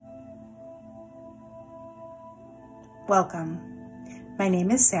Welcome. My name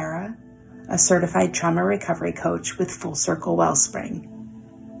is Sarah, a certified trauma recovery coach with Full Circle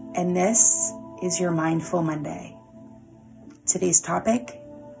Wellspring, and this is your Mindful Monday. Today's topic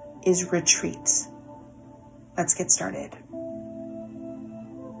is retreat. Let's get started.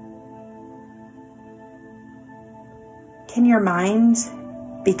 Can your mind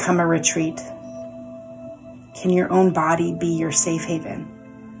become a retreat? Can your own body be your safe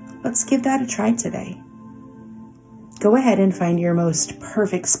haven? Let's give that a try today. Go ahead and find your most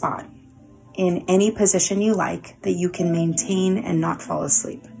perfect spot in any position you like that you can maintain and not fall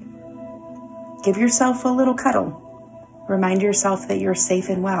asleep. Give yourself a little cuddle. Remind yourself that you're safe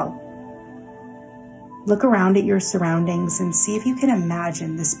and well. Look around at your surroundings and see if you can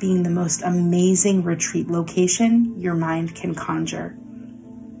imagine this being the most amazing retreat location your mind can conjure.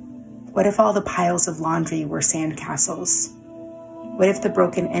 What if all the piles of laundry were sandcastles? What if the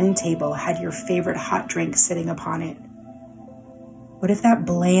broken end table had your favorite hot drink sitting upon it? What if that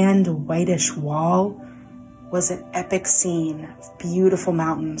bland, whitish wall was an epic scene of beautiful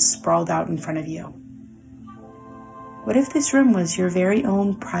mountains sprawled out in front of you? What if this room was your very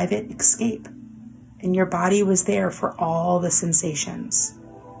own private escape and your body was there for all the sensations?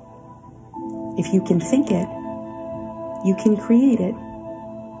 If you can think it, you can create it.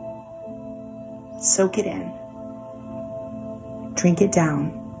 Soak it in. Drink it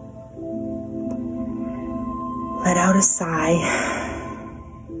down. Let out a sigh.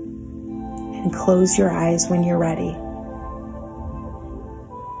 And close your eyes when you're ready.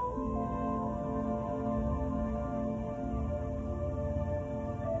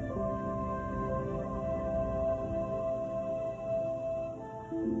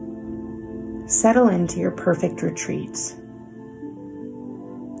 Settle into your perfect retreat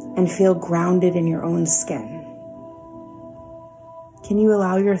and feel grounded in your own skin. Can you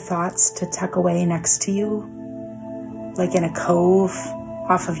allow your thoughts to tuck away next to you, like in a cove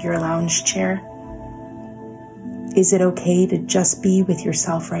off of your lounge chair? Is it okay to just be with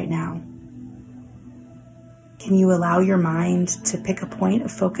yourself right now? Can you allow your mind to pick a point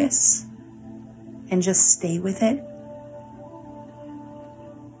of focus and just stay with it?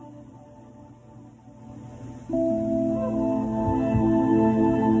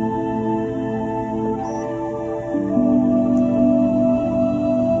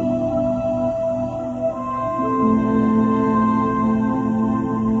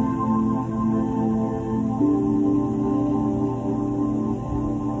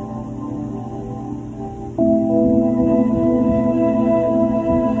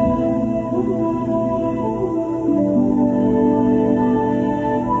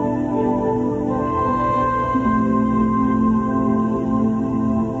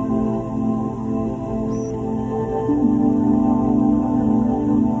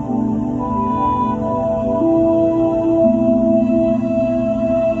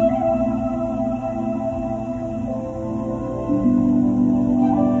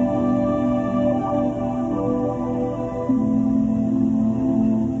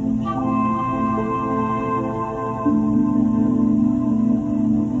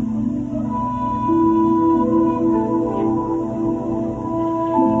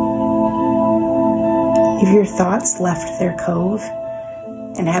 If your thoughts left their cove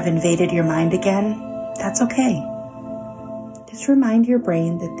and have invaded your mind again, that's okay. Just remind your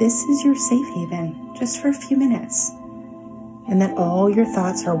brain that this is your safe haven just for a few minutes, and that all your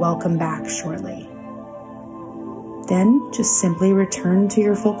thoughts are welcome back shortly. Then just simply return to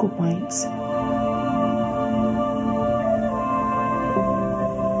your focal point.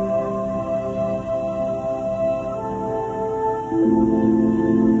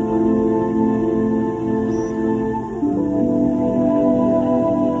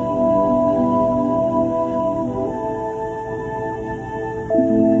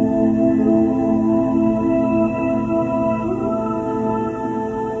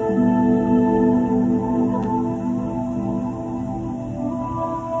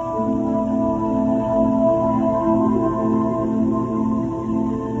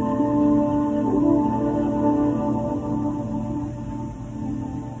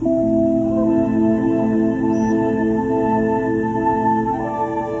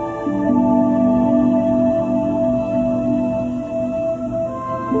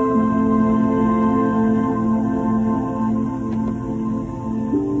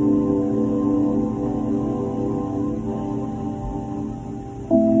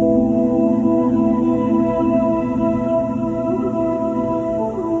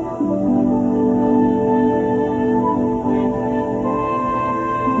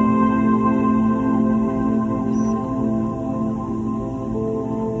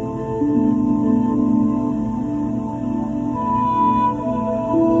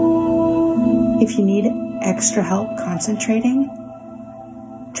 If you need extra help concentrating,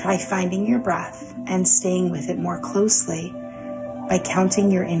 try finding your breath and staying with it more closely by counting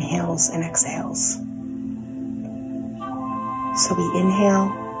your inhales and exhales. So we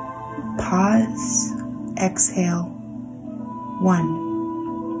inhale, pause, exhale,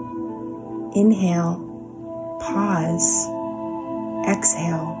 1. Inhale, pause,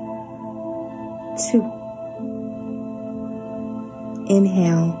 exhale, 2.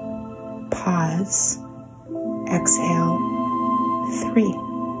 Inhale, pause, exhale, 3.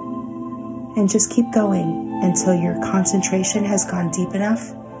 And just keep going until your concentration has gone deep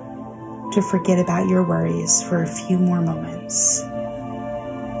enough to forget about your worries for a few more moments.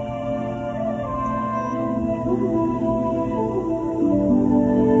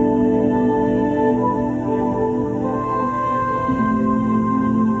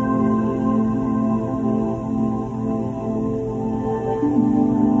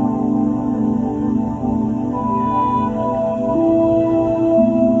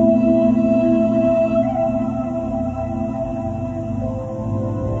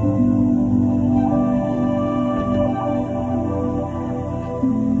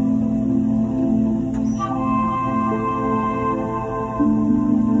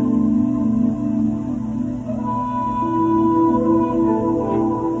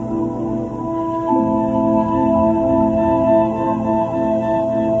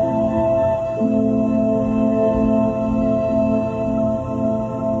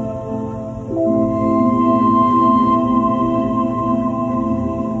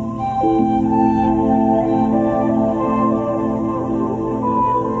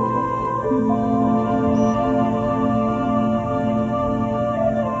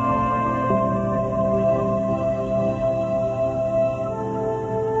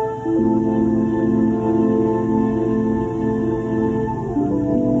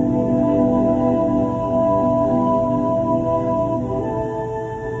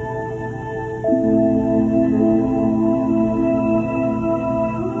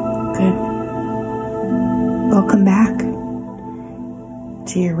 Welcome back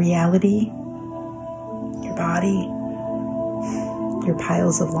to your reality, your body, your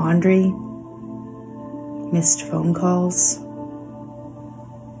piles of laundry, missed phone calls.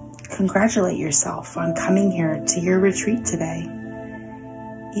 Congratulate yourself on coming here to your retreat today.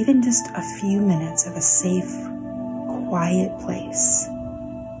 Even just a few minutes of a safe, quiet place.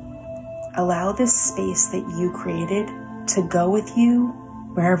 Allow this space that you created to go with you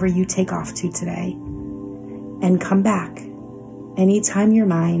wherever you take off to today. And come back anytime your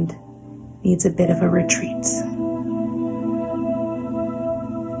mind needs a bit of a retreat.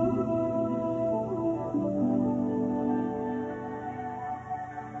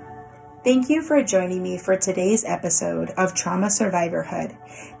 Thank you for joining me for today's episode of Trauma Survivorhood.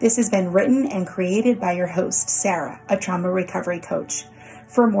 This has been written and created by your host, Sarah, a trauma recovery coach.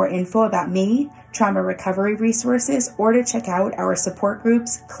 For more info about me, trauma recovery resources, or to check out our support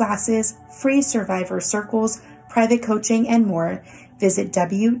groups, classes, free survivor circles, private coaching, and more, visit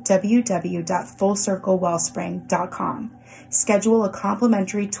www.fullcirclewellspring.com. Schedule a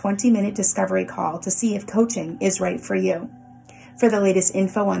complimentary 20-minute discovery call to see if coaching is right for you. For the latest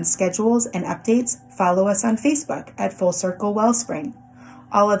info on schedules and updates, follow us on Facebook at Full Circle Wellspring.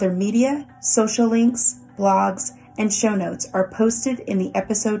 All other media, social links, blogs, and show notes are posted in the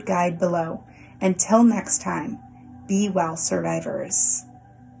episode guide below. Until next time, be well, survivors.